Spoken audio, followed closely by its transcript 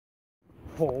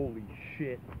Holy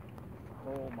shit.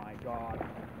 Oh my god.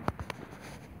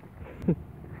 Dude,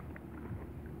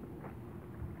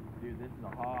 this is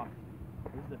a hawk.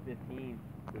 This is a 15.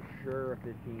 For sure a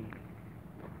 15.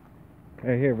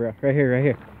 Right here, bro. Right here, right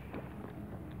here.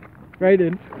 Right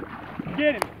in.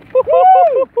 Get him!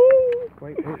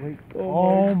 Wait.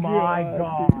 Oh my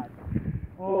god.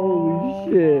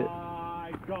 Holy shit.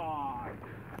 My god.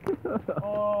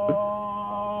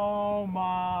 Oh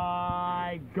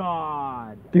my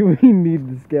god. Do we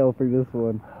need the scale for this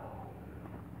one?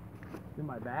 It's in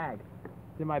my bag.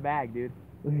 It's in my bag, dude.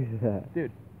 Look at that.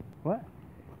 Dude. What?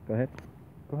 Go ahead.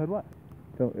 Go ahead, what?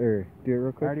 Don't, do it real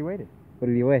I quick. already waited. What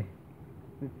did he weigh?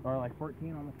 Or like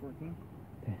 14, almost 14?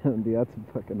 Damn, dude, that's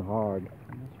a fucking hog.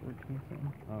 Almost 14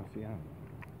 something. Oh, see, I don't know.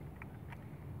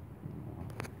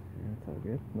 That's all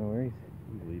good. No worries.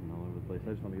 I'm bleeding all over the place.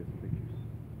 I just want to get some pictures.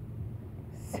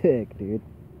 Sick, dude.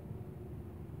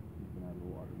 He's been out of the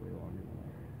water way longer than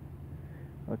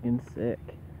I Fucking sick.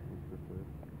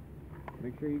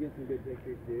 Make sure you get some good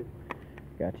pictures, dude.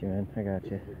 Got you, man. I got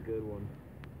you. This is a good one.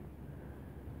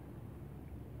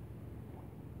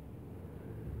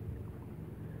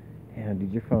 Damn,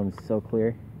 dude, your phone's so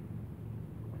clear.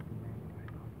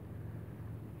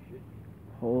 Shit.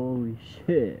 Holy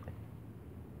shit.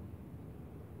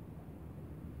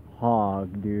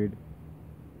 Hog, dude.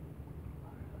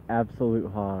 Absolute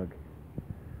hog.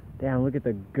 Damn, look at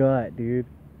the gut, dude.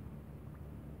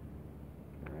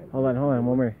 Right, Hold on,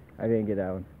 one more. I didn't get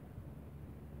that one.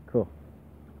 Cool.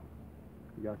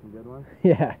 You got some good ones?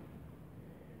 Yeah.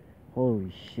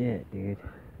 Holy shit, dude.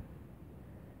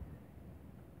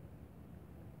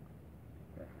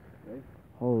 Ready?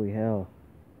 Holy hell.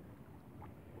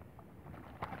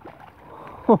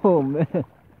 Oh, man.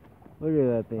 Look at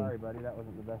that thing. Sorry, buddy, that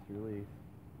wasn't the best release.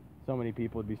 So many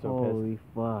people would be so Holy pissed.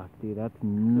 fuck, dude, that's So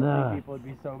many nuts. people would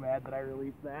be so mad that I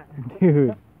released that.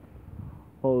 Dude.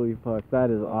 Holy fuck, that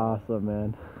is awesome,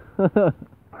 man.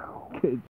 Good